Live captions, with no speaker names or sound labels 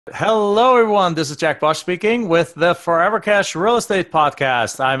Hello, everyone. This is Jack Bosch speaking with the Forever Cash Real Estate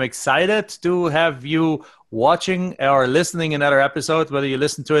Podcast. I'm excited to have you watching or listening another episode, whether you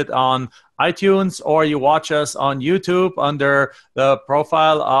listen to it on iTunes or you watch us on YouTube under the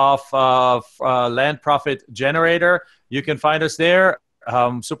profile of Land Profit Generator. You can find us there.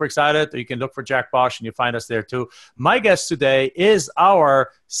 Super excited. You can look for Jack Bosch and you find us there too. My guest today is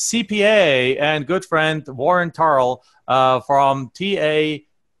our CPA and good friend, Warren Taryle from TA.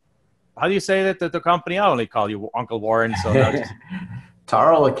 How do you say that? The company? I only call you Uncle Warren. So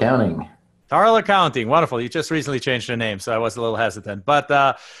Taryle Accounting. Taryle Accounting. Wonderful. You just recently changed your name, so I was a little hesitant. But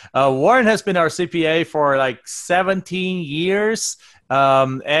Warren has been our CPA for like 17 years.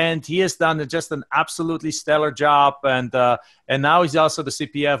 And he has done just an absolutely stellar job. And now he's also the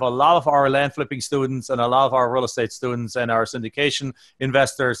CPA of a lot of our land flipping students and a lot of our real estate students and our syndication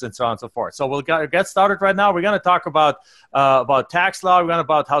investors and so on and so forth. So we'll get started right now. We're going to talk about tax law. We're going to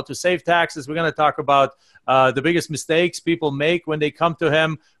about how to save taxes. We're going to talk about the biggest mistakes people make when they come to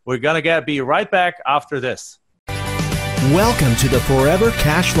him. We're going to be right back after this. Welcome to the Forever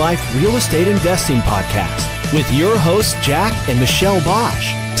Cash Life Real Estate Investing Podcast with your hosts, Jack and Michelle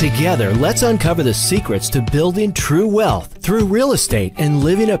Bosch. Together, let's uncover the secrets to building true wealth through real estate and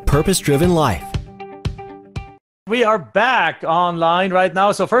living a purpose-driven life. We are back online right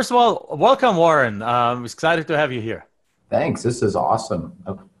now. So first of all, welcome, Warren. I'm excited to have you here. Thanks. This is awesome.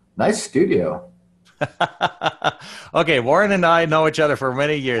 Nice studio. Okay, Warren and I know each other for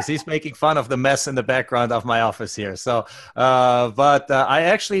many years. He's making fun of the mess in the background of my office here. So, but I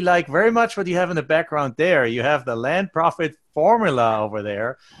actually like very much what you have in the background there. You have the land profit formula over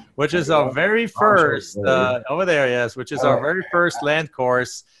there, which is our very first, over there, yes, which is our very first land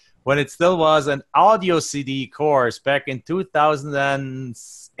course when it still was an audio CD course back in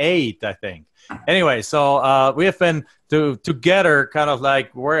 2008, I think. Anyway, so we have been together, kind of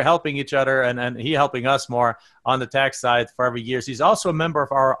like we're helping each other and he helping us more on the tax side for every year. He's also a member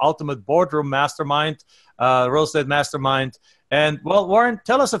of our Ultimate Boardroom Mastermind, Real Estate Mastermind. And well, Warren,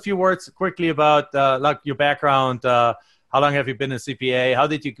 tell us a few words quickly about like your background. How long have you been a CPA? How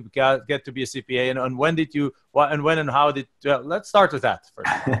did you get to be a CPA? And when did you, when and how did, let's start with that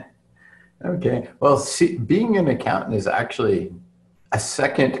first. Okay. Well, being an accountant is actually a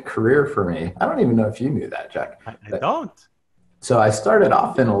second career for me. I don't even know if you knew that, Jack. I don't. So I started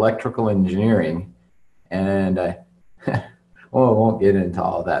off in electrical engineering, and I won't get into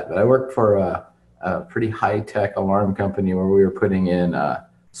all that, but I worked for a pretty high-tech alarm company where we were putting in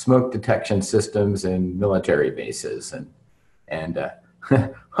smoke detection systems in military bases. And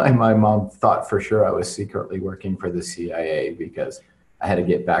my mom thought for sure I was secretly working for the CIA because I had to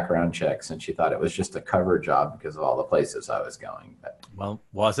get background checks, and she thought it was just a cover job because of all the places I was going. But, well,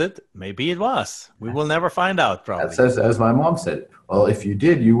 was it? Maybe it was. We will never find out, probably. That's as my mom said. Well, if you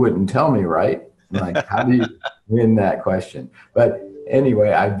did, you wouldn't tell me, right? I'm like, how do you win that question? But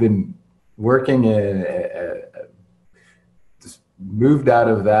anyway, I've been working just moved out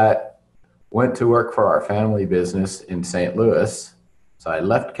of that, went to work for our family business in St. Louis. So I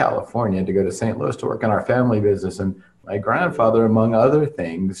left California to go to St. Louis to work in our family business. And my grandfather, among other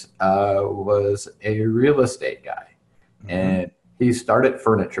things, was a real estate guy. Mm-hmm. And he started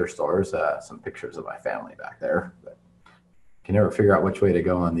furniture stores, some pictures of my family back there. But can never figure out which way to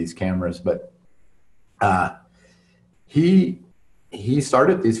go on these cameras. But he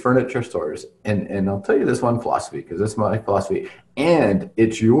started these furniture stores. And I'll tell you this one philosophy, because this is my philosophy. And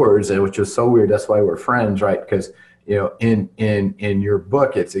it's yours, which is so weird. That's why we're friends, right? Because, you know, in your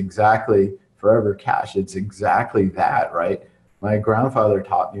book, it's exactly Forever Cash. It's exactly that, right? My grandfather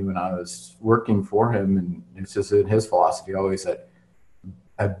taught me when I was working for him, and it's just in his philosophy always that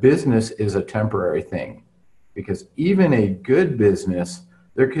a business is a temporary thing, because even a good business,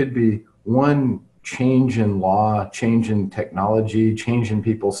 there could be one change in law, change in technology, change in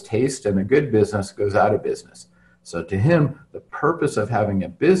people's taste, and a good business goes out of business. So to him, the purpose of having a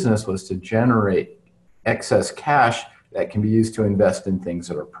business was to generate excess cash that can be used to invest in things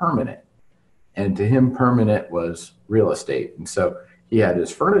that are permanent. And to him, permanent was real estate. And so he had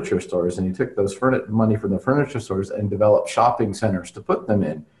his furniture stores, and he took those money from the furniture stores and developed shopping centers to put them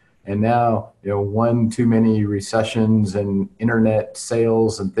in. And now, you know, one too many recessions and internet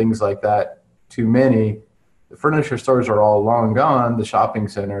sales and things like that, too many. The furniture stores are all long gone. The shopping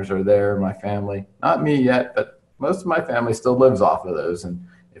centers are there. My family, not me yet, but most of my family still lives off of those. And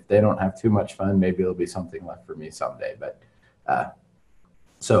if they don't have too much fun, maybe there'll be something left for me someday. But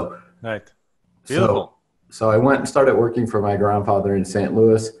right. Beautiful. So I went and started working for my grandfather in St.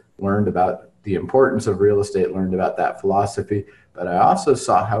 Louis, learned about the importance of real estate, learned about that philosophy. But I also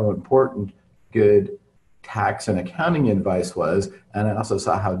saw how important good tax and accounting advice was, and I also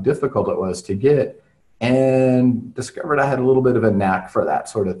saw how difficult it was to get, and discovered I had a little bit of a knack for that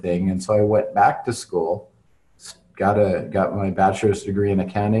sort of thing. And so I went back to school, got my bachelor's degree in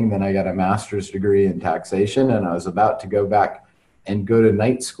accounting, then I got a master's degree in taxation, and I was about to go back and go to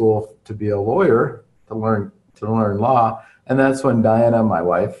night school to be a lawyer, to learn law. And that's when Diana, my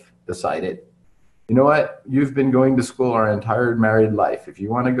wife, decided, you know what, you've been going to school our entire married life. If you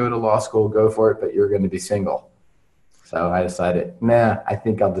want to go to law school, go for it, but you're going to be single. So I decided, I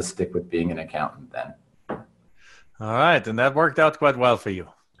think I'll just stick with being an accountant then. All right. And that worked out quite well for you.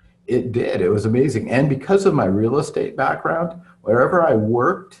 It did. It was amazing. And because of my real estate background, wherever I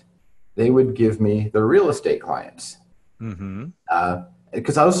worked, they would give me the real estate clients. Mm-hmm.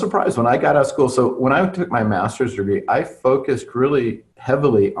 Because I was surprised when I got out of school. So when I took my master's degree, I focused really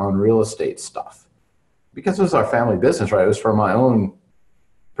heavily on real estate stuff because it was our family business, right? It was for my own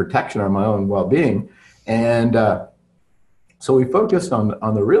protection or my own well-being. And so we focused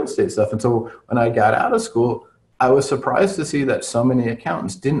on the real estate stuff. And so when I got out of school, I was surprised to see that so many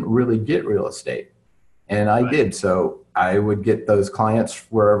accountants didn't really get real estate. And I did. So I would get those clients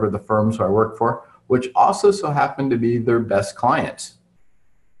wherever the firms I worked for, which also so happened to be their best clients.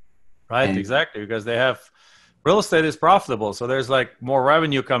 Right, and, exactly, because they have real estate is profitable. So there's like more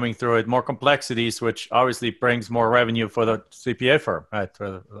revenue coming through it, more complexities, which obviously brings more revenue for the CPA firm, right? For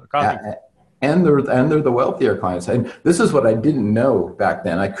the accounting firm. And they're the wealthier clients. And this is what I didn't know back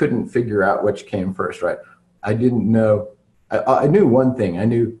then. I couldn't figure out which came first, right? I didn't know. I knew one thing. I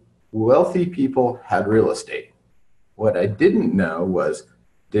knew wealthy people had real estate. What I didn't know was,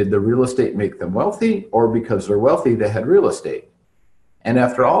 did the real estate make them wealthy, or because they're wealthy, they had real estate? And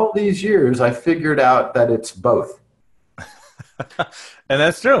after all these years, I figured out that it's both. And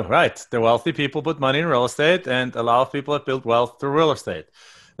that's true, right? The wealthy people put money in real estate, and a lot of people have built wealth through real estate.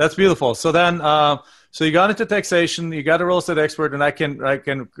 That's beautiful. So then, so you got into taxation, you got a real estate expert, and I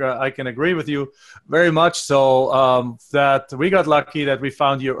can agree with you very much so that we got lucky that we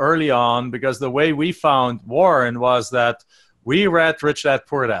found you early on, because the way we found Warren was that we read Rich Dad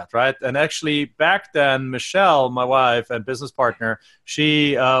Poor Dad, right? And actually back then, Michelle, my wife and business partner,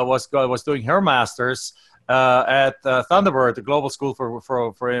 she was doing her master's at Thunderbird, the global school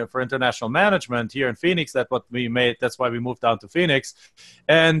for international management here in Phoenix. That's what we made. That's why we moved down to Phoenix.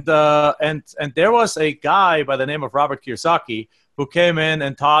 And there was a guy by the name of Robert Kiyosaki who came in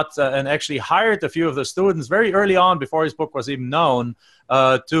and taught and actually hired a few of the students very early on, before his book was even known,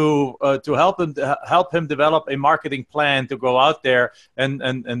 to help him develop a marketing plan to go out there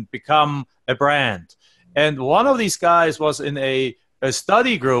and become a brand. And one of these guys was in a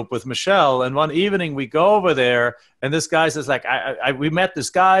study group with Michelle, and one evening we go over there, and this guy says, like, we met this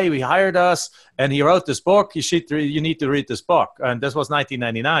guy, he hired us, and he wrote this book. You need to read this book. And this was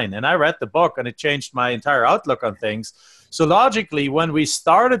 1999, and I read the book, and it changed my entire outlook on things. So logically, when we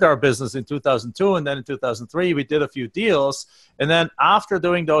started our business in 2002 and then in 2003, we did a few deals. And then after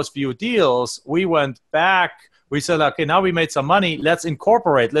doing those few deals, we went back. We said, okay, now we made some money. Let's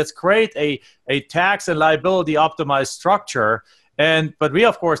incorporate. Let's create a tax and liability optimized structure. But we,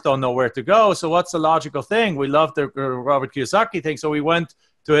 of course, don't know where to go. So what's the logical thing? We love the Robert Kiyosaki thing. So we went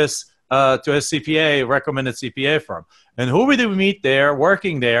to his CPA, recommended CPA firm. And who did we meet there,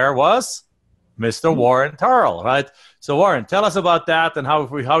 working there, was Mr. Warren Taryle, right? So Warren, tell us about that and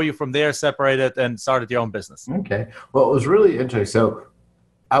how you from there separated and started your own business. Okay. Well, it was really interesting. So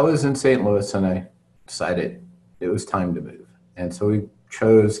I was in St. Louis, and I decided it was time to move. And so we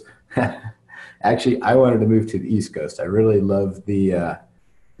chose, actually, I wanted to move to the East Coast. I really loved the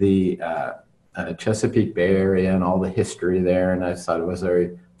Chesapeake Bay Area and all the history there. And I thought it was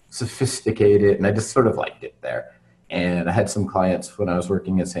very sophisticated, and I just sort of liked it there. And I had some clients when I was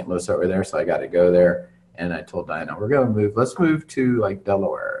working in St. Louis that were there, so I got to go there. And I told Diana, we're going to move. Let's move to like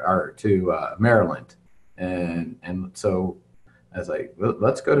Delaware or to Maryland. And so I was like, well,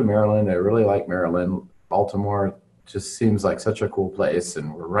 let's go to Maryland. I really like Maryland. Baltimore just seems like such a cool place,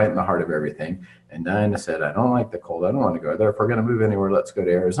 and we're right in the heart of everything. And Diana said, I don't like the cold. I don't want to go there. If we're going to move anywhere, let's go to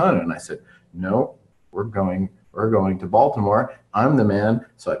Arizona. And I said, no, we're going to Baltimore. I'm the man.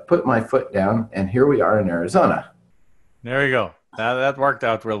 So I put my foot down, and here we are in Arizona. There you go. That worked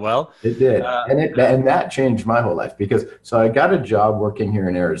out real well. It did. And that changed my whole life, because so I got a job working here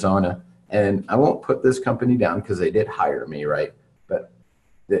in Arizona, and I won't put this company down because they did hire me, right? But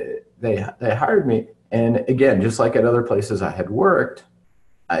they hired me. And again, just like at other places I had worked,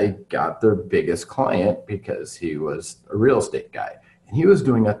 I got their biggest client because he was a real estate guy. And he was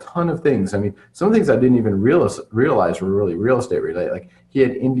doing a ton of things. I mean, some things I didn't even realize were really real estate related. Like he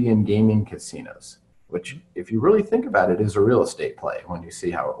had Indian gaming casinos, which if you really think about it is a real estate play when you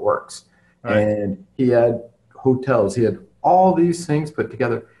see how it works. Right. And he had hotels. He had all these things put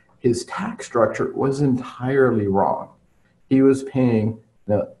together. His tax structure was entirely wrong. He was paying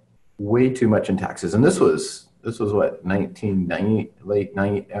way too much in taxes. And this was what, 1990, late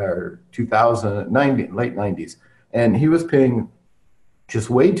 90 or 2090, late 90s. And he was paying just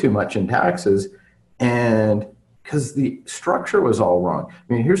way too much in taxes. And because the structure was all wrong.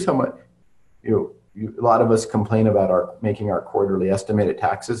 I mean, here's how much, a lot of us complain about making our quarterly estimated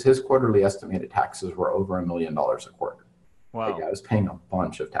taxes. His quarterly estimated taxes were over $1 million a quarter. Wow. Like, I was paying a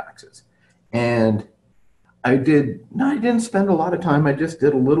bunch of taxes. And I didn't spend a lot of time. I just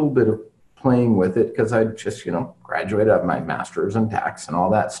did a little bit of playing with it because I just, graduated, have my master's in tax and all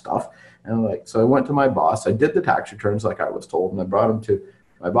that stuff. And so I went to my boss. I did the tax returns like I was told, and I brought them to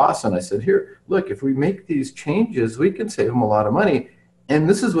my boss. And I said, here, look, if we make these changes, we can save them a lot of money. And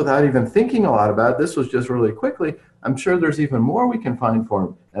this is without even thinking a lot about it. This was just really quickly. I'm sure there's even more we can find for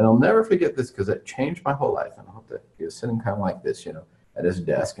him. And I'll never forget this because it changed my whole life. And he was sitting kind of like this, at his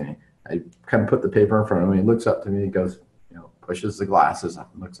desk. And I kind of put the paper in front of him. He looks up to me. He goes, pushes the glasses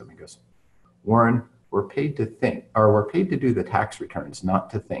up and looks at me and goes, Warren, we're paid to think, or we're paid to do the tax returns, not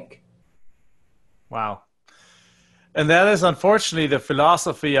to think. Wow. And that is unfortunately the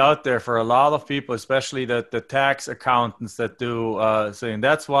philosophy out there for a lot of people, especially the tax accountants that do saying.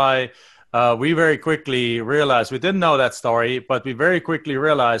 That's why we very quickly realized, we didn't know that story, but we very quickly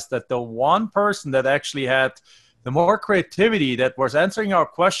realized that the one person that actually had the more creativity, that was answering our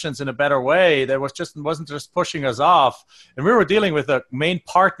questions in a better way, that wasn't just pushing us off. And we were dealing with the main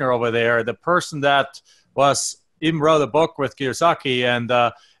partner over there, the person that even wrote a book with Kiyosaki,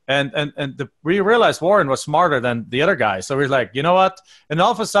 and we realized Warren was smarter than the other guy. So we were like, you know what? And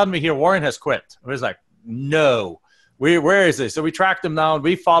all of a sudden we hear Warren has quit. We was like, no. Where is this? So we tracked him down.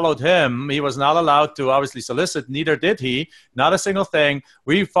 We followed him. He was not allowed to obviously solicit. Neither did he. Not a single thing.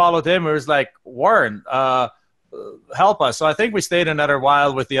 We followed him. It was like, Warren, help us. So I think we stayed another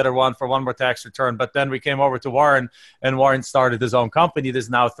while with the other one for one more tax return. But then we came over to Warren, and Warren started his own company that's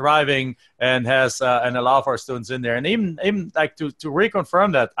now thriving and has and a lot of our students in there. And even like to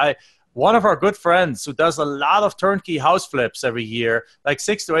reconfirm that, one of our good friends who does a lot of turnkey house flips every year, like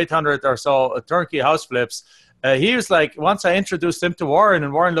 600 to 800 or so turnkey house flips. He was like, once I introduced him to Warren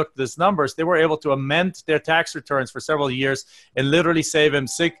and Warren looked at his numbers, they were able to amend their tax returns for several years and literally save him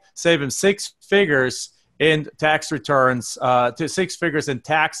six figures in tax returns, to 6 figures in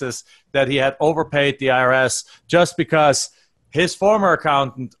taxes that he had overpaid the IRS just because his former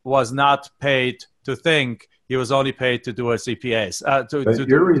accountant was not paid to think. He was only paid to do a CPAs.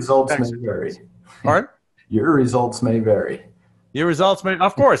 Your results may vary. Pardon? Your results may vary. Your results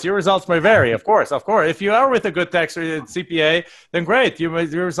may vary. Of course. If you are with a good tax CPA, then great. Your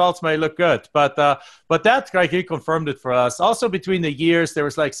results may look good. But that guy, he confirmed it for us. Also, between the years, there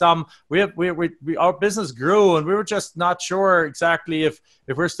was like our business grew, and we were just not sure exactly if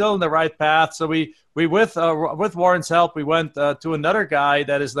we're still in the right path. So we with Warren's help, we went to another guy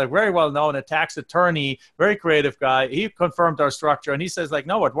that is like very well known, a tax attorney, very creative guy. He confirmed our structure, and he says like,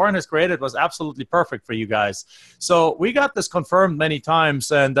 no, what Warren has created was absolutely perfect for you guys. So we got this confirmed many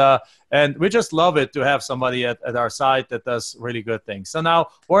times, and we just love it to have somebody at our site that does really good things. So now,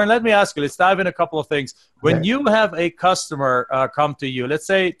 Warren, let me ask you, let's dive in a couple of things. When you have a customer come to you, let's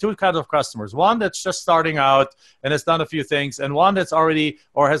say two kinds of customers, one that's just starting out and has done a few things, and one that's already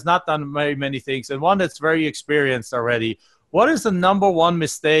or has not done very many things, and one that's very experienced already. What is the number one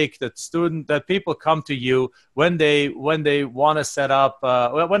mistake that people come to you when they want to set up,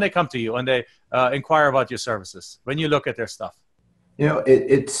 when they come to you and they inquire about your services, when you look at their stuff?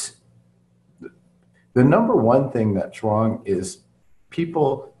 It's the number one thing that's wrong is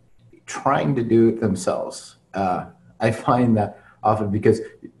people trying to do it themselves. I find that often because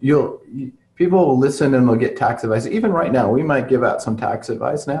people will listen and they'll get tax advice. Even right now, we might give out some tax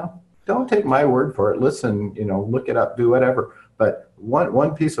advice now. Don't take my word for it. Listen, look it up, do whatever. But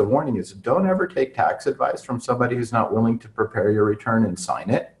one piece of warning is don't ever take tax advice from somebody who's not willing to prepare your return and sign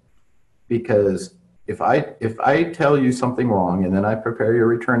it. Because if I tell you something wrong and then I prepare your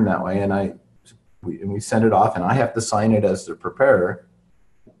return that way and we send it off and I have to sign it as the preparer,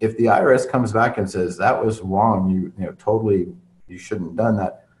 if the IRS comes back and says that was wrong, you shouldn't have done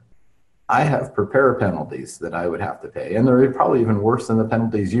that, I have preparer penalties that I would have to pay. And they're probably even worse than the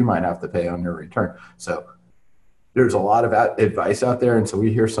penalties you might have to pay on your return. So there's a lot of advice out there. And so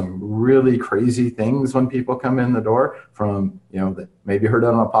we hear some really crazy things when people come in the door from, that maybe heard it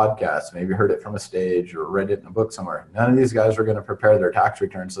on a podcast, maybe heard it from a stage or read it in a book somewhere. None of these guys are going to prepare their tax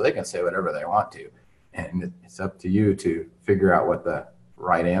returns so they can say whatever they want to. And it's up to you to figure out what the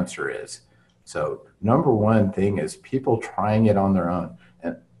right answer is. So number one thing is people trying it on their own.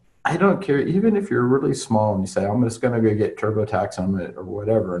 I don't care, even if you're really small and you say, I'm just going to go get TurboTax on it or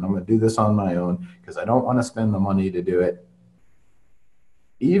whatever, and I'm going to do this on my own because I don't want to spend the money to do it.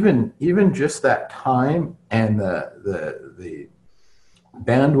 Even just that time and the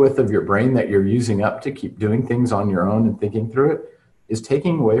bandwidth of your brain that you're using up to keep doing things on your own and thinking through it is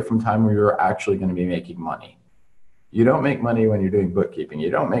taking away from time where you're actually going to be making money. You don't make money when you're doing bookkeeping. You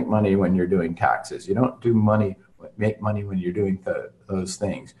don't make money when you're doing taxes. You don't make money when you're doing those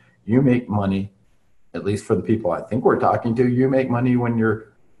things. You make money, at least for the people I think we're talking to, you make money when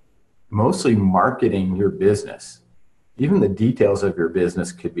you're mostly marketing your business. Even the details of your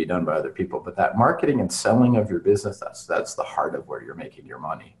business could be done by other people, but that marketing and selling of your business, that's the heart of where you're making your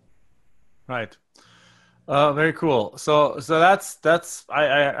money. Right. Very cool. So that's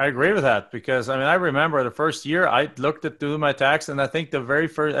I agree with that, because I mean, I remember the first year I looked at doing my tax, and I think the very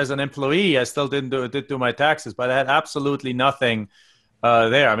first, as an employee, I still did do my taxes, but I had absolutely nothing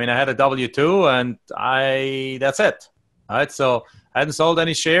there. I mean, I had a W-2 and that's it. All right. So I hadn't sold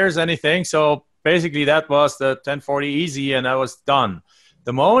any shares, anything. So basically that was the 1040 easy, and I was done.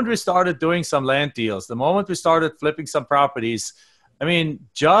 The moment we started doing some land deals, the moment we started flipping some properties, I mean,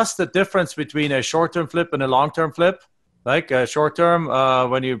 just the difference between a short-term flip and a long-term flip, like a short-term,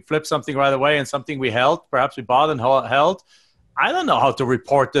 when you flip something right away and something we held, perhaps we bought and held. I don't know how to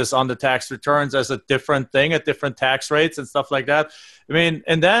report this on the tax returns as a different thing at different tax rates and stuff like that. I mean,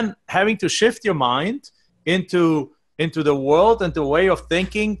 and then having to shift your mind into the world and the way of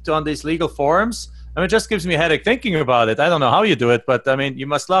thinking on these legal forms. I mean, it just gives me a headache thinking about it. I don't know how you do it, but I mean, you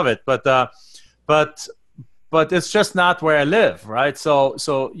must love it. But it's just not where I live, right?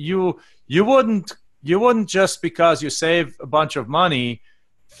 So you wouldn't just because you save a bunch of money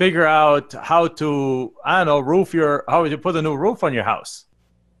figure out how to, I don't know, how to put a new roof on your house,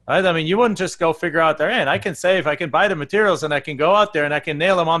 right? I mean, you wouldn't just go figure out there, and I can buy the materials and I can go out there and I can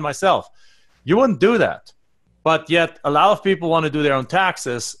nail them on myself. You wouldn't do that. But yet a lot of people want to do their own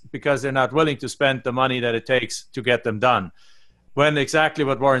taxes because they're not willing to spend the money that it takes to get them done. When exactly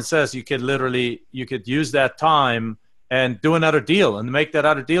what Warren says, you could use that time and do another deal and make that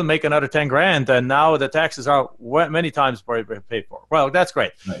other deal, make another 10 grand. And now the taxes are many times paid for. Well, that's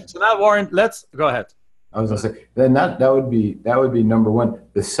great. Right. So now, Warren, let's go ahead. I was going to say, then that would be number one.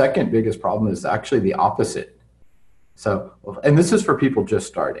 The second biggest problem is actually the opposite. So, and this is for people just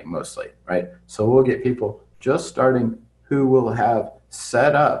starting mostly, right? So we'll get people just starting who will have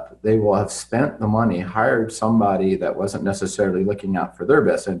set up, they will have spent the money, hired somebody that wasn't necessarily looking out for their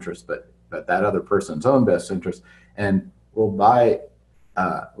best interest, but that other person's own best interest, and we'll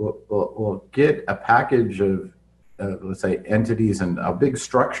get a package of let's say entities and a big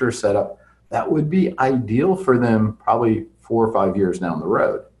structure set up that would be ideal for them probably 4 or 5 years down the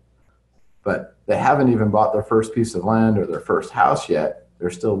road. But they haven't even bought their first piece of land or their first house yet.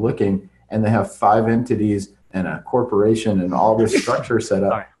 They're still looking, and they have 5 entities and a corporation and all this structure set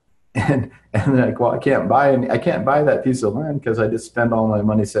up. And they're like, well, I can't buy that piece of land because I just spent all my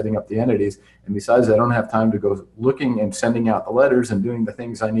money setting up the entities. And besides, I don't have time to go looking and sending out the letters and doing the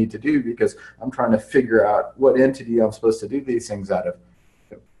things I need to do because I'm trying to figure out what entity I'm supposed to do these things out of.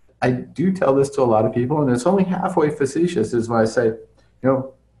 I do tell this to a lot of people, and it's only halfway facetious, is when I say,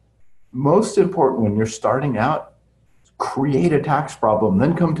 most important when you're starting out, create a tax problem,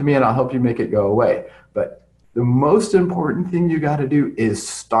 then come to me and I'll help you make it go away. But the most important thing you got to do is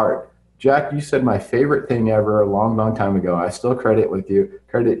start. Jack, you said my favorite thing ever a long, long time ago. I still credit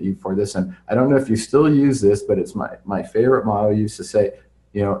you for this. And I don't know if you still use this, but it's my favorite motto. I used to say,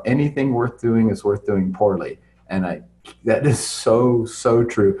 anything worth doing is worth doing poorly. And that is so, so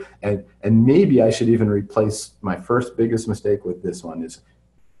true. And maybe I should even replace my first biggest mistake with this one is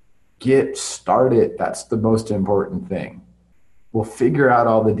get started. That's the most important thing. We'll figure out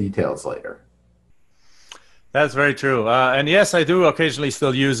all the details later. That's very true. And yes, I do occasionally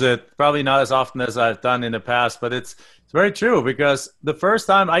still use it, probably not as often as I've done in the past, but it's very true because the first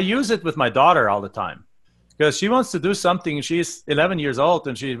time I use it with my daughter all the time because she wants to do something. She's 11 years old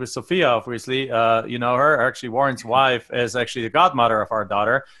and she's with Sophia, obviously. Her, actually Warren's wife is actually the godmother of our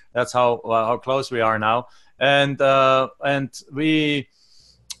daughter. That's how close we are now. And I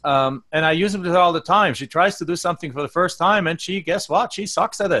use it with her all the time. She tries to do something for the first time, and guess what? She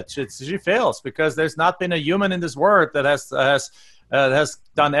sucks at it. She fails because there's not been a human in this world that has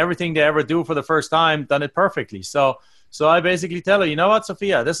done everything they ever do for the first time, done it perfectly. So I basically tell her, you know what,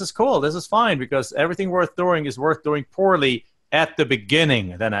 Sophia, this is cool. This is fine because everything worth doing is worth doing poorly at the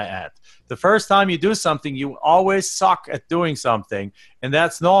beginning, then I add. The first time you do something, you always suck at doing something, and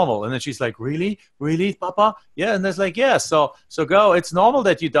that's normal. And then she's like, really, Papa? Yeah. And it's like, yeah. So go. It's normal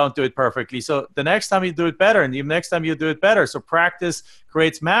that you don't do it perfectly. So the next time you do it better, and the next time you do it better. So practice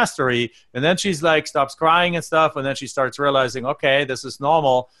creates mastery. And then she's like, stops crying and stuff, and then she starts realizing, okay, this is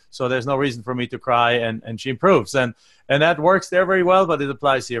normal. So there's no reason for me to cry, and she improves. And that works there very well, but it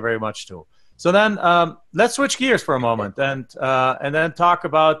applies here very much too. So then let's switch gears for a moment and then talk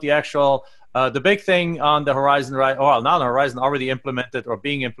about the actual, the big thing on the horizon, right? Well, not on the horizon, already implemented or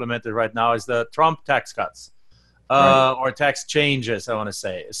being implemented right now is the Trump tax cuts or tax changes, I want to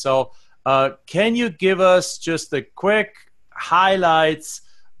say. So can you give us just the quick highlights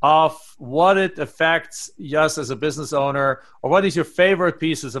of what it affects us as a business owner, or what is your favorite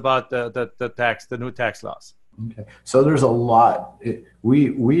pieces about the new tax laws? Okay. So there's a lot.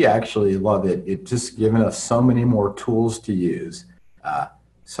 We actually love it. It's just given us so many more tools to use.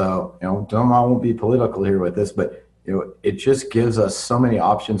 So, I won't be political here with this, but it just gives us so many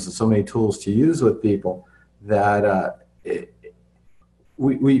options and so many tools to use with people that it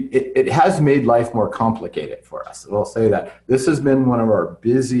has made life more complicated for us. We'll say that. This has been one of our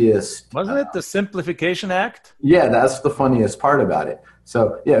busiest. Wasn't it the Simplification Act? Yeah, that's the funniest part about it.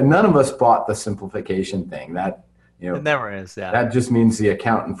 So yeah, none of us bought the simplification thing. That it never is. Yeah, that just means the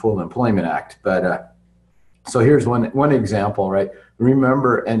Accountant Full Employment Act. But so here's one example, right?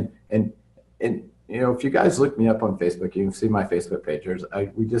 Remember, and if you guys look me up on Facebook, you can see my Facebook page.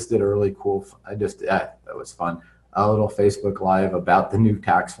 We just did a really cool. That was fun. A little Facebook Live about the new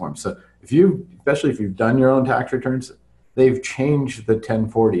tax form. So especially if you've done your own tax returns, they've changed the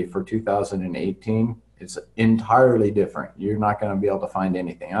 1040 for 2018. It's entirely different. You're not going to be able to find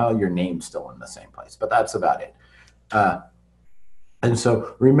anything. Oh, your name's still in the same place, but that's about it. And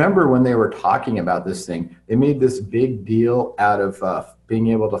so remember when they were talking about this thing, they made this big deal out of being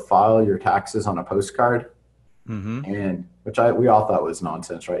able to file your taxes on a postcard, and which we all thought was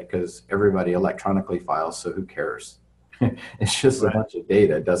nonsense, right? Because everybody electronically files, so who cares? It's just a bunch of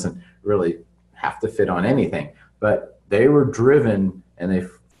data. It doesn't really have to fit on anything. But they were driven, and they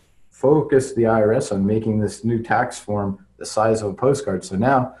focused the IRS on making this new tax form the size of a postcard. So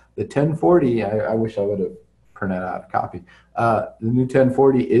now the 1040, I wish I would have printed out a copy. The new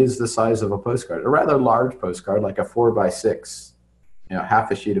 1040 is the size of a postcard, a rather large postcard, like a 4x6,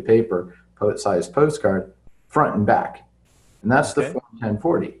 half a sheet of paper, size postcard, front and back. And that's the Form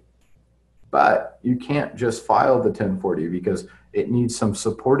 1040. But you can't just file the 1040 because it needs some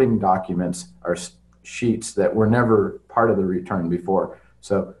supporting documents or sheets that were never part of the return before.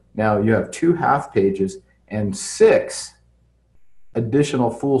 So now you have 2 half pages and 6 additional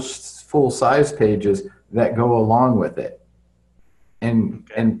full size pages that go along with it. And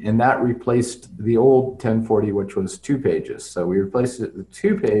that replaced the old 1040, which was 2 pages. So we replaced it with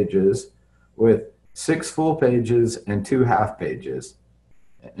 2 pages with 6 full pages and 2 half pages.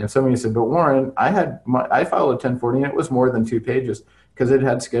 And somebody said, but Warren, I filed a 1040 and it was more than 2 pages because it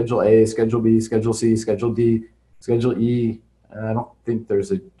had Schedule A, Schedule B, Schedule C, Schedule D, Schedule E. I don't think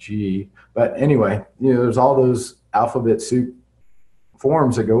there's a G, but anyway, there's all those alphabet soup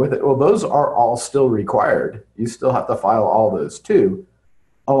forms that go with it. Well, those are all still required. You still have to file all those too,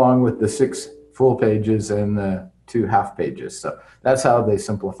 along with the 6 full pages and the 2 half pages. So that's how they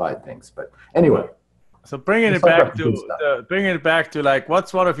simplified things. But anyway. So bringing it back to like, what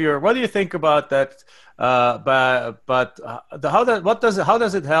do you think about that? How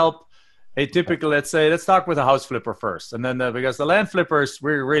does it help a typical, let's talk with a house flipper first, and then because the land flippers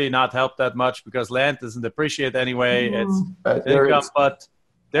we're really not helped that much because land doesn't appreciate anyway. It's income, but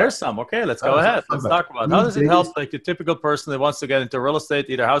there's some. Okay, let's go ahead. Let's talk about how does it help like the typical person that wants to get into real estate,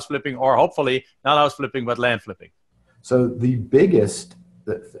 either house flipping or hopefully not house flipping but land flipping. So the biggest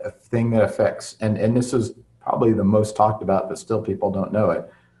thing that affects, and this is probably the most talked about, but still people don't know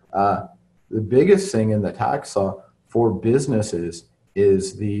it. The biggest thing in the tax law for businesses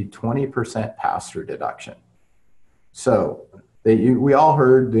is the 20% pass-through deduction. So we all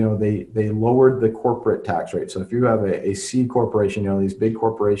heard, they lowered the corporate tax rate. So if you have a C corporation, these big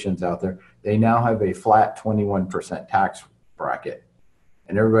corporations out there, they now have a flat 21% tax bracket.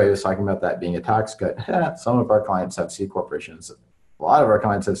 And everybody was talking about that being a tax cut. Some of our clients have C corporations. A lot of our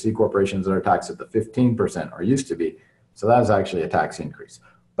clients have C corporations that are taxed at the 15% or used to be. So that was actually a tax increase.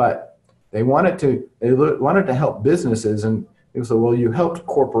 But they wanted to help businesses, and it said, well, you helped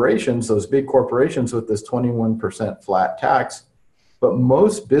corporations, those big corporations, with this 21% flat tax, but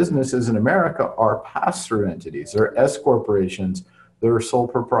most businesses in America are pass-through entities. They're S corporations, they're sole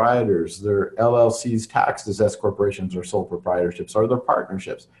proprietors, they're LLCs taxed as S corporations or sole proprietorships, or they're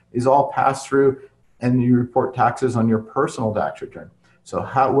partnerships. These all pass through, and you report taxes on your personal tax return. So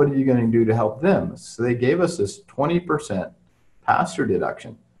what are you going to do to help them? So they gave us this 20% pass-through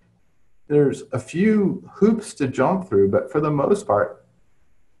deduction. There's a few hoops to jump through, but for the most part,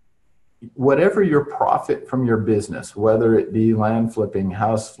 whatever your profit from your business, whether it be land flipping,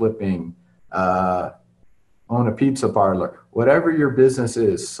 house flipping, own a pizza parlor, whatever your business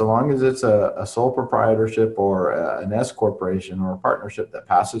is, so long as it's a sole proprietorship or an S corporation or a partnership that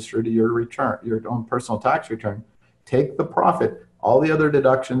passes through to your return, your own personal tax return, take the profit, all the other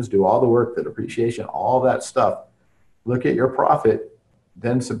deductions, do all the work, the depreciation, all that stuff, look at your profit,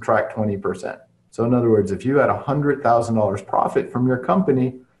 then subtract 20%. So in other words, if you had $100,000 profit from your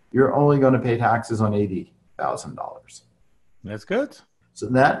company, you're only going to pay taxes on $80,000. That's good. So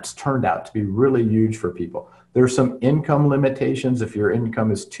that's turned out to be really huge for people. There's some income limitations. If your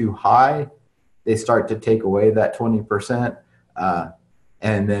income is too high, they start to take away that 20%,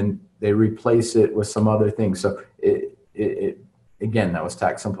 and then they replace it with some other things. So again, that was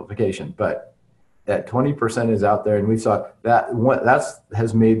tax simplification, but that 20% is out there, and we saw that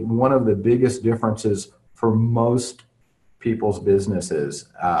has made one of the biggest differences for most people's businesses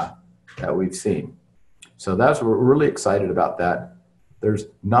that we've seen. So we're really excited about that. There's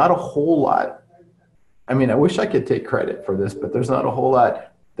not a whole lot. I mean, I wish I could take credit for this, but there's not a whole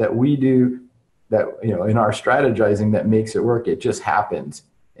lot that we do that, in our strategizing that makes it work. It just happens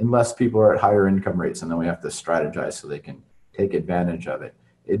unless people are at higher income rates, and then we have to strategize so they can take advantage of it.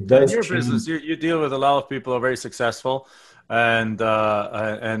 It does. In your business, you deal with a lot of people who are very successful, and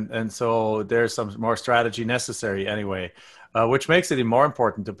so there's some more strategy necessary anyway, which makes it even more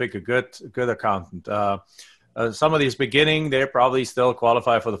important to pick a good accountant. Some of these beginning, they probably still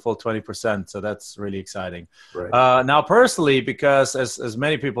qualify for the full 20%. So that's really exciting. Right. Now, personally, because as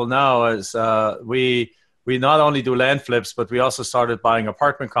many people know, as we not only do land flips, but we also started buying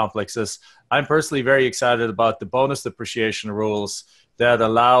apartment complexes. I'm personally very excited about the bonus depreciation rules that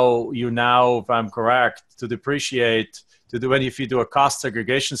allow you now, if I'm correct, to depreciate, if you do a cost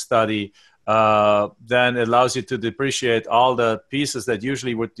segregation study, then it allows you to depreciate all the pieces that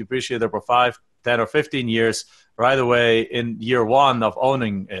usually would depreciate over 5, 10 or 15 years right away in year one of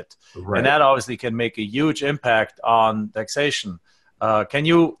owning it. Right. And that obviously can make a huge impact on taxation. Can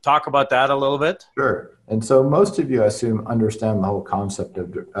you talk about that a little bit? Sure. And so most of you, I assume, understand the whole concept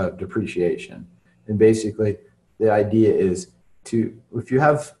of depreciation. And basically the idea is if you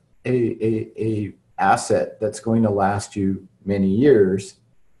have a asset that's going to last you many years,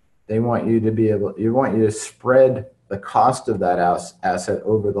 you want you to spread the cost of that asset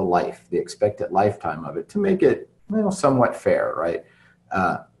over the life, the expected lifetime of it, to make it somewhat fair, right?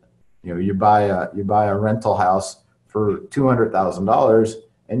 You buy a rental house for $200,000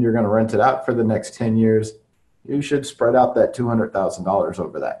 and you're going to rent it out for the next 10 years. You should spread out that $200,000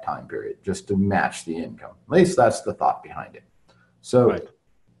 over that time period just to match the income. At least that's the thought behind it. So right.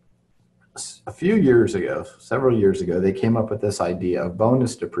 Several years ago, they came up with this idea of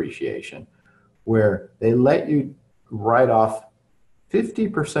bonus depreciation, where they let you write off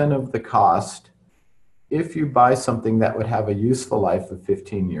 50% of the cost if you buy something that would have a useful life of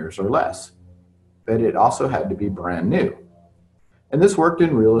 15 years or less. But it also had to be brand new. And this worked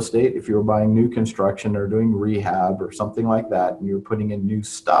in real estate. If you were buying new construction or doing rehab or something like that, and you were putting in new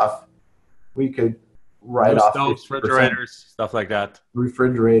stuff, we could write off stoves, refrigerators, stuff like that.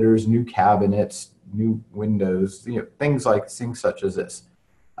 Refrigerators, new cabinets, new windows, things such as this.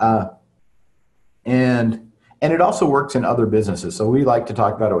 And it also works in other businesses. So we like to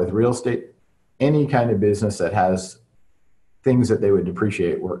talk about it with real estate. Any kind of business that has things that they would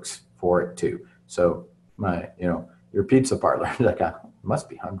depreciate works for it too. So your pizza parlor, must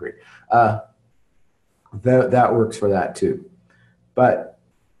be hungry. That works for that too. But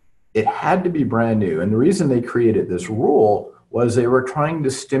it had to be brand new. And the reason they created this rule was they were trying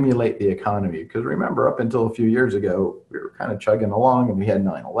to stimulate the economy. Because remember, up until a few years ago, we were kind of chugging along and we had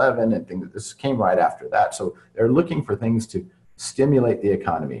 9/11 and things. This came right after that. So they're looking for things to stimulate the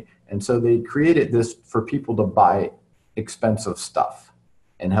economy. And so they created this for people to buy expensive stuff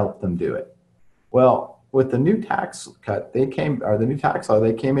and help them do it. Well, with the new tax cut, the new tax law,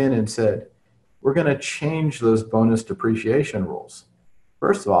 they came in and said, we're going to change those bonus depreciation rules.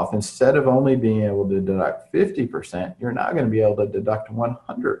 First of all, instead of only being able to deduct 50%, you're now going to be able to deduct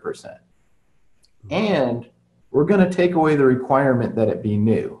 100%. And we're going to take away the requirement that it be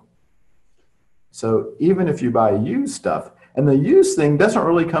new. So even if you buy used stuff, and the used thing doesn't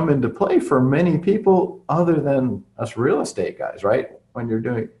really come into play for many people other than us real estate guys, right? When you're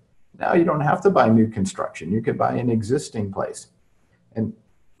doing, now you don't have to buy new construction. You could buy an existing place.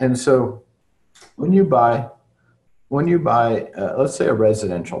 And so when you buy when you buy, let's say, a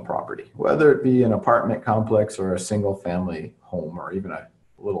residential property, whether it be an apartment complex or a single family home or even a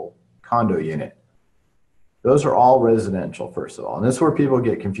little condo unit, those are all residential, first of all. And this is where people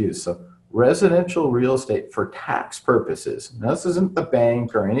get confused. So residential real estate for tax purposes, now this isn't the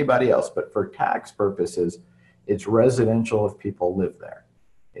bank or anybody else, but for tax purposes, it's residential if people live there.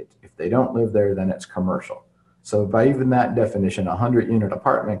 If they don't live there, then it's commercial. So by even that definition, a 100-unit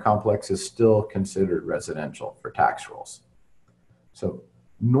apartment complex is still considered residential for tax rules. So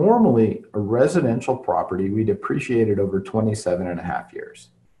normally a residential property, we depreciate it over 27 and a half years.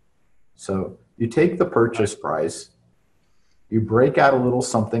 So you take the purchase price, you break out a little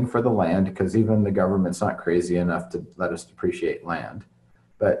something for the land, because even the government's not crazy enough to let us depreciate land.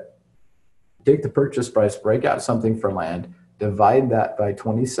 But take the purchase price, break out something for land, divide that by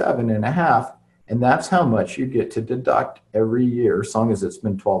 27 and a half, and that's how much you get to deduct every year, as long as it's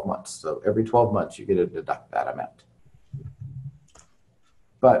been 12 months. So every 12 months, you get to deduct that amount.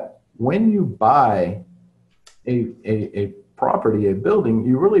 But when you buy a property, a building,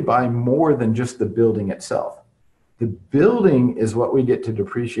 you really buy more than just the building itself. The building is what we get to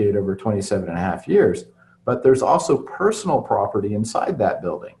depreciate over 27 and a half years, but there's also personal property inside that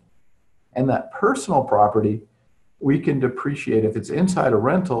building. And that personal property, we can depreciate, if it's inside a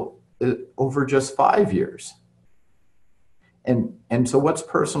rental, over just 5 years. And so what's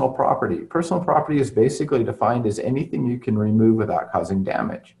personal property? Personal property is basically defined as anything you can remove without causing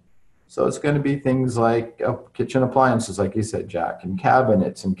damage. So it's going to be things like kitchen appliances, like you said, Jack, and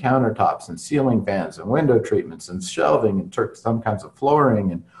cabinets and countertops and ceiling fans and window treatments and shelving and some kinds of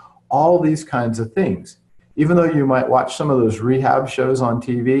flooring and all these kinds of things. Even though you might watch some of those rehab shows on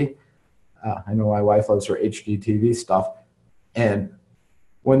TV, I know my wife loves her HGTV stuff, and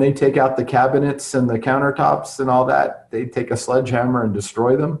when they take out the cabinets and the countertops and all that, they take a sledgehammer and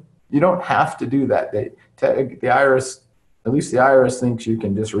destroy them. You don't have to do that. The IRS, at least the IRS, thinks you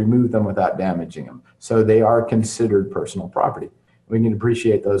can just remove them without damaging them. So they are considered personal property. We can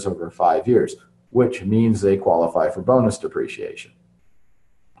depreciate those over 5 years, which means they qualify for bonus depreciation.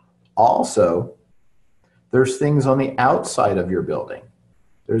 Also, there's things on the outside of your building.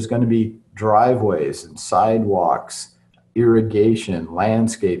 There's going to be driveways and sidewalks, irrigation,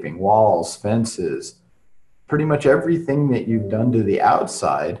 landscaping, walls, fences, pretty much everything that you've done to the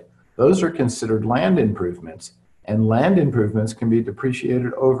outside. Those are considered land improvements, and land improvements can be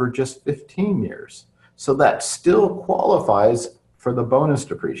depreciated over just 15 years. So that still qualifies for the bonus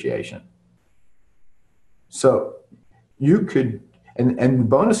depreciation. So you could, and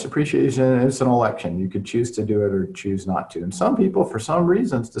bonus depreciation is an election. You could choose to do it or choose not to. And some people, for some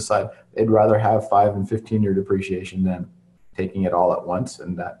reasons, decide they'd rather have 5 and 15-year depreciation than taking it all at once,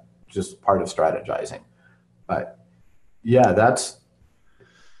 and that's just part of strategizing. But yeah, that's.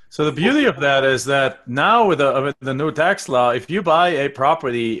 So the beauty of that is that now with the new tax law, if you buy a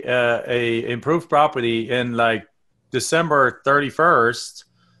property, a improved property in like December 31st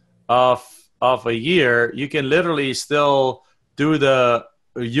of a year, you can literally still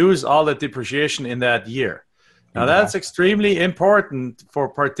use all the depreciation in that year. Now that's extremely important for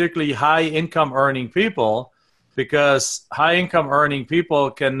particularly high income earning people, because high income earning people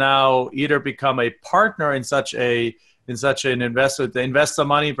can now either become a partner in such an investment. They invest some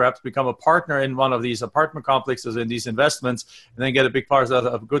money, perhaps become a partner in one of these apartment complexes in these investments, and then get a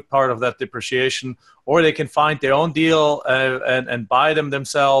good part of that depreciation. Or they can find their own deal and buy them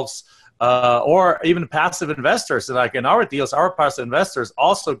themselves. Or even passive investors, like in our deals, our passive investors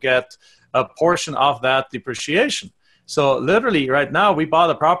also get a portion of that depreciation. So literally right now, we bought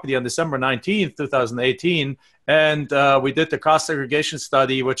a property on December 19th, 2018, and we did the cost segregation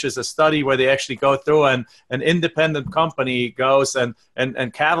study, which is a study where they actually go through and an independent company goes and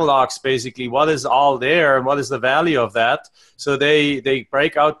catalogs basically what is all there and what is the value of that. So they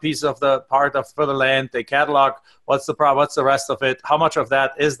break out pieces of the part for the land, they catalog what's the rest of it, how much of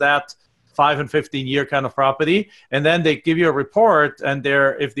that is that 5 and 15-year kind of property, and then they give you a report, and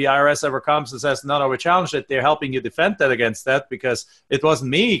if the IRS ever comes and says, no, we challenged it, they're helping you defend that against that, because it wasn't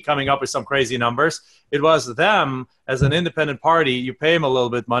me coming up with some crazy numbers. It was them as an independent party. You pay them a little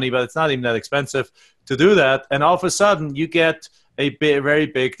bit money, but it's not even that expensive to do that, and all of a sudden you get a very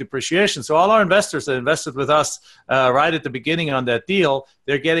big depreciation. So all our investors that invested with us right at the beginning on that deal,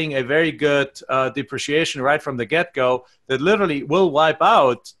 they're getting a very good depreciation right from the get-go that literally will wipe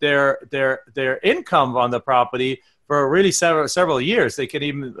out their income on the property for really several years. They can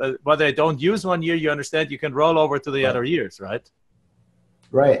even, whether they don't use 1 year, you understand, you can roll over to the other years, right?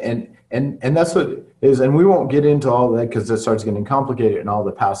 Right, and that's what it is, and we won't get into all that because it starts getting complicated and all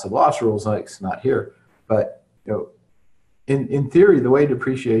the passive loss rules, like it's not here, but in theory, the way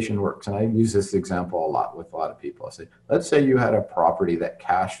depreciation works, and I use this example a lot with a lot of people. I say, let's say you had a property that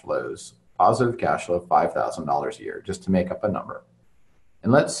cash flows, positive cash flow of $5,000 a year, just to make up a number.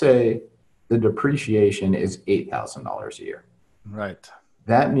 And let's say the depreciation is $8,000 a year. Right.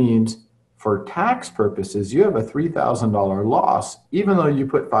 That means for tax purposes, you have a $3,000 loss, even though you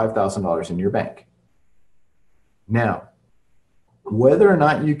put $5,000 in your bank. Now, whether or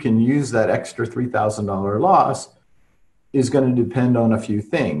not you can use that extra $3,000 loss is going to depend on a few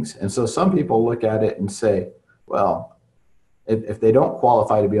things. And so some people look at it and say, well, if they don't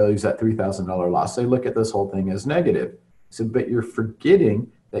qualify to be able to use that $3,000 loss, they look at this whole thing as negative. So, but you're forgetting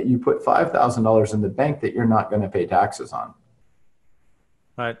that you put $5,000 in the bank that you're not going to pay taxes on.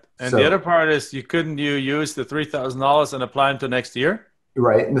 Right. And the other part is you use the $3,000 and apply them to next year?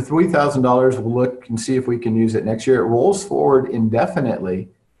 Right. And the $3,000, we'll look and see if we can use it next year. It rolls forward indefinitely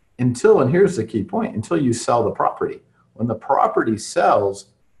until, and here's the key point, until you sell the property. When the property sells,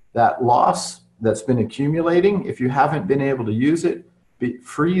 that loss that's been accumulating, if you haven't been able to use it, it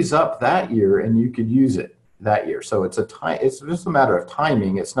frees up that year and you could use it that year. So it's just a matter of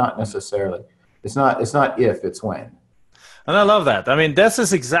timing. It's not necessarily, it's not if, it's when. And I love that. I mean, this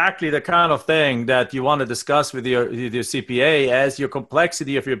is exactly the kind of thing that you want to discuss with your CPA as your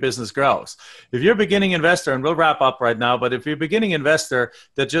complexity of your business grows. If you're a beginning investor, and we'll wrap up right now, but if you're a beginning investor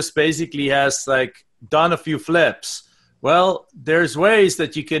that just basically has like done a few flips, well, there's ways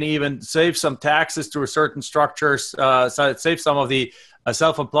that you can even save some taxes through certain structures, save some of the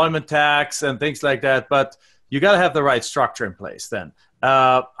self-employment tax and things like that. But you got to have the right structure in place then.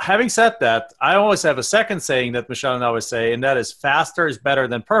 Having said that, I always have a second saying that Michelle and I always say, and that is faster is better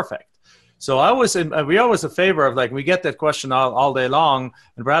than perfect. So we always a favor of like, we get that question all day long,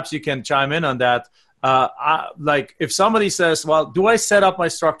 and perhaps you can chime in on that. Like if somebody says, well, do I set up my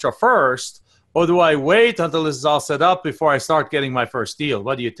structure first or do I wait until this is all set up before I start getting my first deal?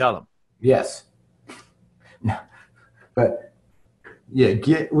 What do you tell them? Yes. But yeah,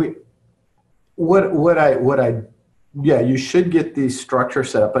 you should get the structure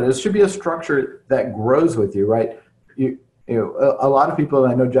set up, but it should be a structure that grows with you, right? You know, a lot of people,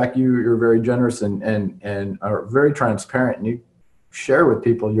 I know, Jack, you're very generous and are very transparent, and you share with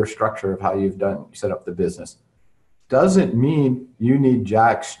people your structure of how you set up the business. Doesn't mean you need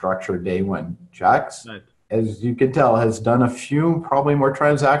Jack's structure day one. Jack's, right, as you can tell, has done a few, probably more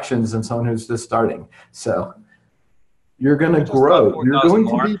transactions than someone who's just starting. So you're going to grow. You're going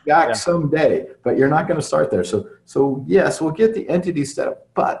to be Jack someday, but you're not going to start there. So yes, we'll get the entity set up.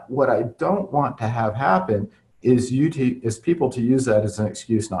 But what I don't want to have happen is people to use that as an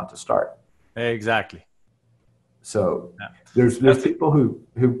excuse not to start. Exactly. So there's people who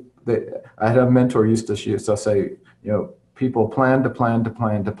I had a mentor used to say, you know, people plan to plan to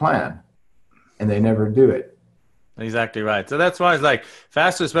plan to plan, and they never do it. Exactly right. So that's why it's like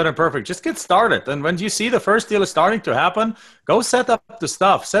faster is better than perfect. Just get started. And when you see the first deal is starting to happen, go set up the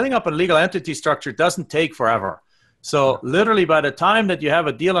stuff. Setting up a legal entity structure doesn't take forever. So literally by the time that you have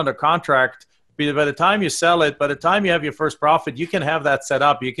a deal under contract, by the time you sell it, by the time you have your first profit, you can have that set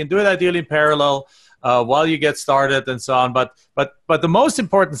up. You can do it ideally in parallel while you get started and so on. But the most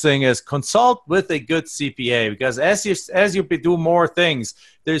important thing is consult with a good CPA, because as you do more things,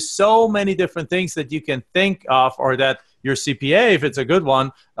 there's so many different things that you can think of, or that your CPA, if it's a good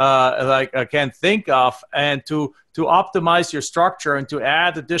one, can think of, and to optimize your structure and to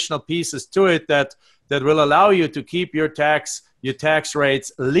add additional pieces to it that will allow you to keep your tax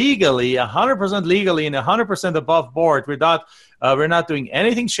rates legally, 100% legally, and 100% above board. We're not doing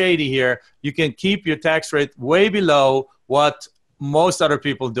anything shady here. You can keep your tax rate way below what most other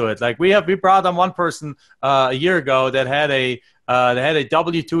people do it. Like we brought on one person a year ago that had a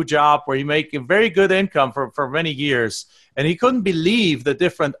W-2 job where he made a very good income for many years. And he couldn't believe the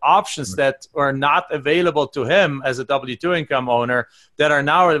different options that are not available to him as a W-2 income owner that are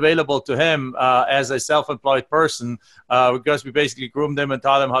now available to him as a self-employed person, because we basically groomed him and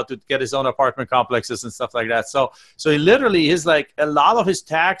taught him how to get his own apartment complexes and stuff like that. So he literally is like a lot of his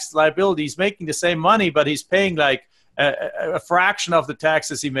tax liability, he's making the same money, but he's paying like a fraction of the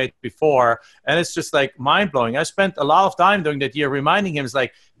taxes he made before. And it's just like mind-blowing. I spent a lot of time during that year reminding him, it's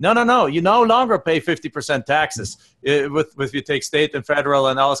like, no, you no longer pay 50% taxes with you take state and federal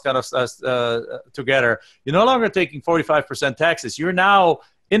and all this kind of stuff together. You're no longer taking 45% taxes. You're now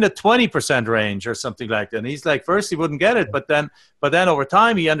in the 20% range or something like that. And he's like, first he wouldn't get it, but then over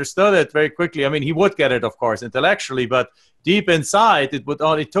time he understood it very quickly. I mean, he would get it, of course, intellectually, but deep inside,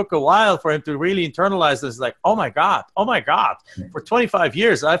 it took a while for him to really internalize this. Like, oh my God, for 25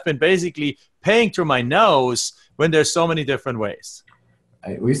 years, I've been basically paying through my nose when there's so many different ways.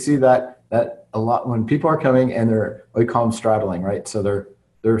 We see that a lot when people are coming and we call them straddling, right? So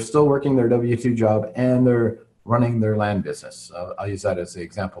they're still working their W-2 job and they're running their land business. So I'll use that as the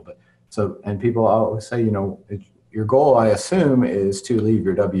example. But and people always say, your goal, I assume, is to leave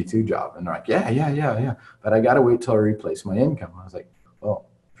your W-2 job. And they're like, yeah. But I got to wait till I replace my income. I was like, well,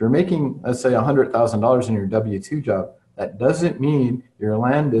 if you're making, let's say, $100,000 in your W-2 job, that doesn't mean your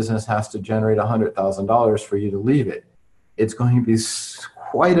land business has to generate $100,000 for you to leave it. It's going to be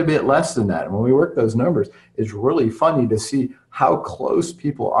quite a bit less than that. And when we work those numbers, it's really funny to see how close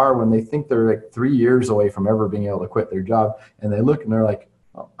people are when they think they're like 3 years away from ever being able to quit their job. And they look and they're like,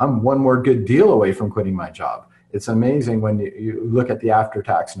 oh, I'm one more good deal away from quitting my job. It's amazing when you look at the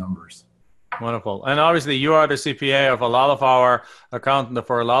after-tax numbers. Wonderful. And obviously you are the CPA of a lot of our accountant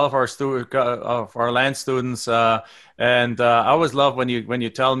for a lot of our land students. And I always love when you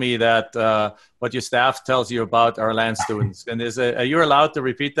tell me that what your staff tells you about our land students. And are you allowed to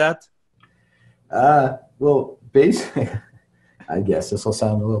repeat that? Well, basically, I guess this will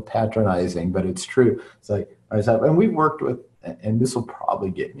sound a little patronizing, but it's true. It's like, and we've worked with, and this will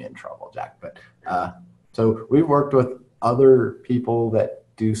probably get me in trouble, Jack, but so we've worked with other people that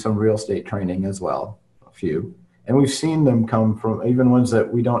do some real estate training as well, a few. And we've seen them come from, even ones that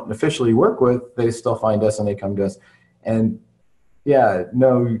we don't officially work with, they still find us and they come to us. And yeah,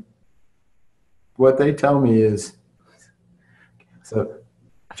 no, what they tell me is, so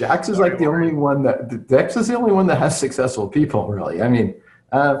Jax is like the only one Dex is the only one that has successful people, really. I mean,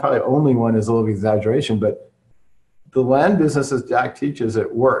 probably only one is a little exaggeration, but the land business, as Jack teaches,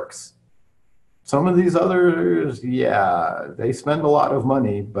 it works. Some of these others, yeah, they spend a lot of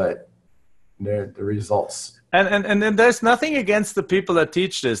money, but the results. And there's nothing against the people that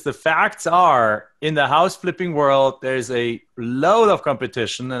teach this. The facts are, in the house flipping world, there's a load of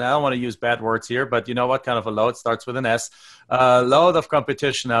competition, and I don't want to use bad words here, but you know what kind of a load starts with an S. Load of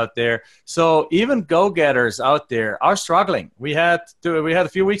competition out there. So even go-getters out there are struggling. We had a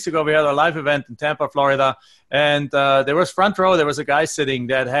few weeks ago, we had a live event in Tampa, Florida, and there was front row. There was a guy sitting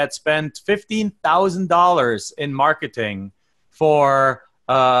that had spent $15,000 in marketing for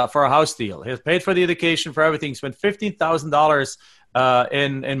a house deal. He has paid for the education, for everything. He spent $15,000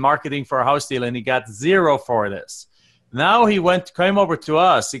 in marketing for a house deal, and he got zero for this. Now he came over to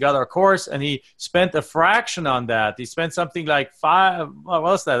us. He got our course, and he spent a fraction on that. He spent something like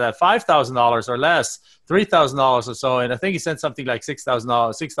 $5,000 or less, $3,000 or so, and I think he sent something like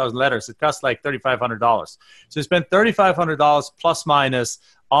 $6,000 letters. It cost like $3,500. So he spent $3,500 plus minus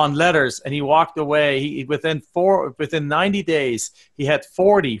on letters, and he walked away. Within 90 days, he had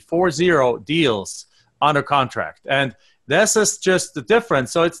 40 deals under contract, and this is just the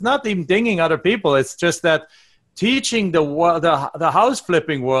difference. So it's not even dinging other people. It's just that teaching the house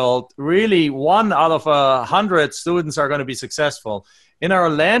flipping world, really 1 out of 100 students are going to be successful. In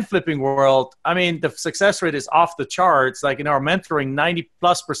our land flipping world, I mean, the success rate is off the charts. Like in our mentoring,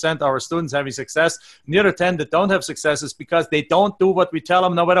 90+% of our students having success. And the other 10 that don't have success is because they don't do what we tell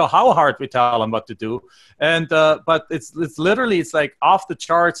them, no matter how hard we tell them what to do. And but it's literally, it's like off the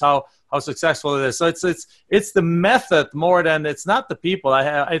charts how successful it is. So it's the method more than, it's not the people.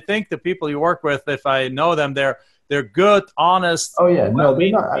 I think the people you work with, if I know them, they're good, honest. Oh yeah, no,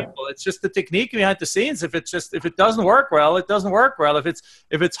 they're not. People. It's just the technique behind the scenes. If it doesn't work well, it doesn't work well. If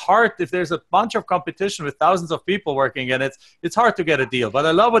it's hard, if there's a bunch of competition with thousands of people working, and it's hard to get a deal. But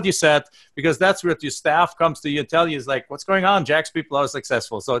I love what you said, because that's what your staff comes to you and tell you is like, what's going on? Jack's people are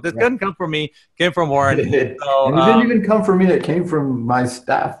successful. So it didn't come from me, it came from Warren. So, and it didn't even come from me. It came from my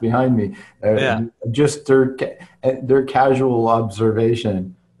staff behind me. Just their casual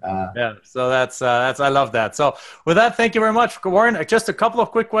observation. So that's I love that. So with that, thank you very much, Warren. Just a couple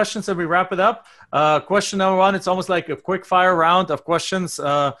of quick questions and we wrap it up. Question number one, it's almost like a quick fire round of questions.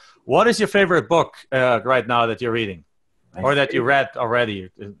 What is your favorite book right now that you're reading, or that you read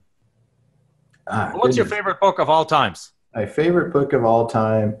already? What's your favorite book of all times? My favorite book of all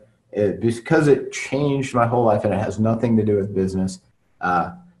time, because it changed my whole life, and it has nothing to do with business.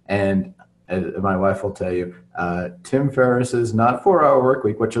 And as my wife will tell you, Tim Ferriss's Not 4 Hour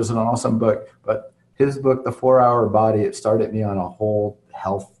Workweek, which is an awesome book, but his book, The 4 Hour Body, it started me on a whole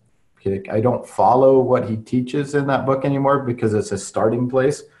health kick. I don't follow what he teaches in that book anymore because it's a starting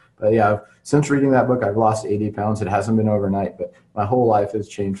place. But yeah, since reading that book, I've lost 80 pounds. It hasn't been overnight, but my whole life has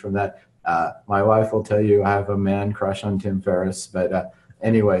changed from that. My wife will tell you I have a man crush on Tim Ferriss, but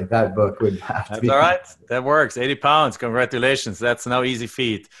anyway, that book would have to be. That's all right. That works. 80 pounds. Congratulations. That's no easy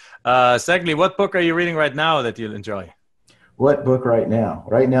feat. Secondly, what book are you reading right now that you'll enjoy? What book right now?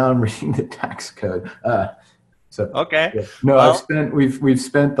 Right now I'm reading the tax code. Okay. Yeah. No, we've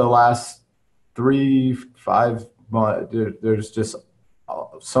spent the last 3-5 months. There's just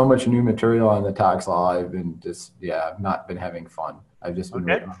so much new material on the tax law. I've been just, I've not been having fun. I've just been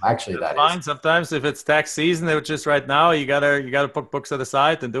actually That's fine. Is. Sometimes if it's tax season, which is right now, you gotta put books to the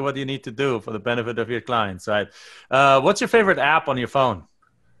side and do what you need to do for the benefit of your clients, right? What's your favorite app on your phone?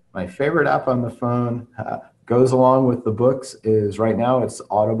 My favorite app on the phone goes along with the books is right now it's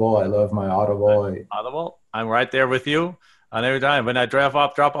Audible. I love my Audible. Audible. I'm right there with you. And every time when I drop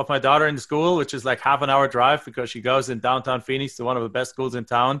off my daughter in school, which is like half an hour drive because she goes in downtown Phoenix to one of the best schools in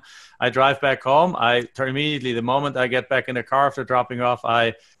town, I drive back home. I turn immediately, the moment I get back in the car after dropping off,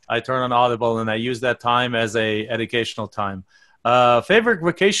 I turn on Audible and I use that time as a educational time. Favorite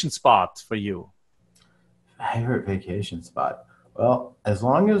vacation spot for you? Favorite vacation spot? Well, as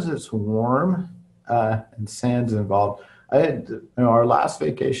long as it's warm and sand's involved. I had, our last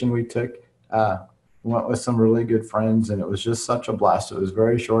vacation we took, went with some really good friends, and it was just such a blast. It was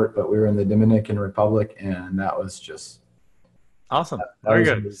very short, but we were in the Dominican Republic, and that was just awesome. Very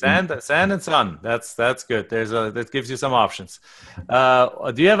good. Amazing. Sand and sun. That's good. That gives you some options.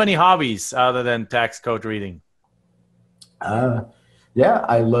 Do you have any hobbies other than tax code reading? Yeah,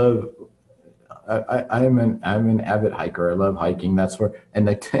 I love. I'm an avid hiker. I love hiking. That's where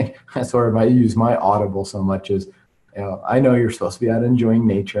I use my Audible so much is. I know you're supposed to be out enjoying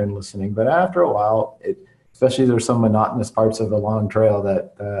nature and listening, but after a while, especially there's some monotonous parts of the long trail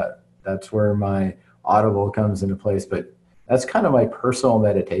that's where my Audible comes into place. But that's kind of my personal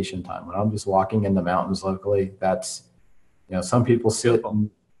meditation time when I'm just walking in the mountains locally. That's, some people sit and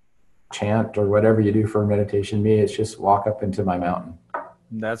chant or whatever you do for meditation. Me, it's just walk up into my mountain.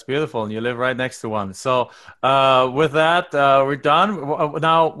 That's beautiful. And you live right next to one. So with that, we're done.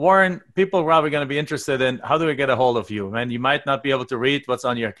 Now, Warren, people are probably going to be interested in how do we get a hold of you? And you might not be able to read what's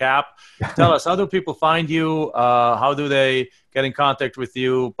on your cap. Tell us, how do people find you? How do they get in contact with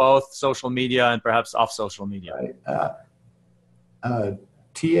you, both social media and perhaps off social media? Right.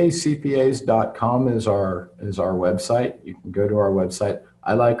 TACPAs.com is our website. You can go to our website.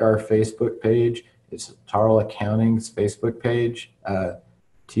 I like our Facebook page. It's Taryle Accounting's Facebook page.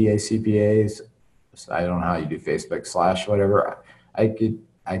 TACPAs. I don't know how you do Facebook / whatever. I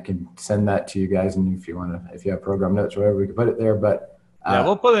can send that to you guys, and if you have program notes or whatever, we can put it there. But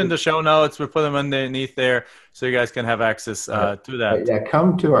we'll put it in the show notes. We'll put them underneath there so you guys can have access to that. Yeah,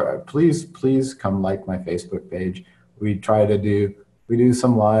 come to please come like my Facebook page. We do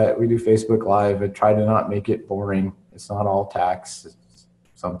some live. We do Facebook Live. I try to not make it boring. It's not all tax.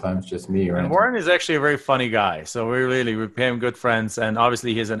 Sometimes just me. Right? And Warren is actually a very funny guy. So we became good friends. And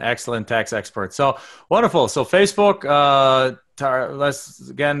obviously he's an excellent tax expert. So wonderful. So Facebook,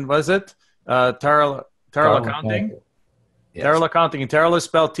 what is it? Taryle Accounting? Yes. Taryle Accounting. And Taryle is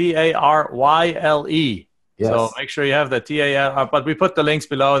spelled Taryle. Yes. So make sure you have the TAL. But we put the links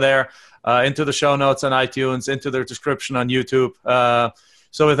below there into the show notes on iTunes, into the description on YouTube.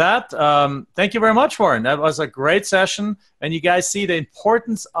 So with that, thank you very much, Warren. That was a great session. And you guys see the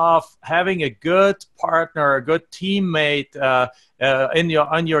importance of having a good partner, a good teammate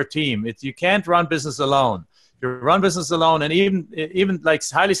on your team. You can't run business alone. You run business alone, and even like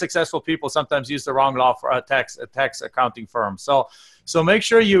highly successful people sometimes use the wrong law for a tax accounting firm. So make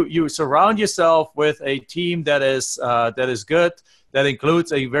sure you surround yourself with a team that is good, that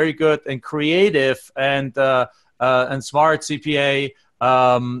includes a very good and creative and smart CPA.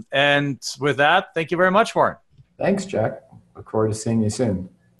 And with that, thank you very much, Warren. Thanks, Jack. Look forward to seeing you soon.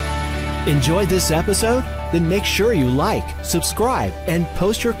 Enjoyed this episode? Then make sure you like, subscribe, and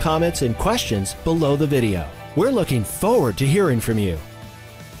post your comments and questions below the video. We're looking forward to hearing from you.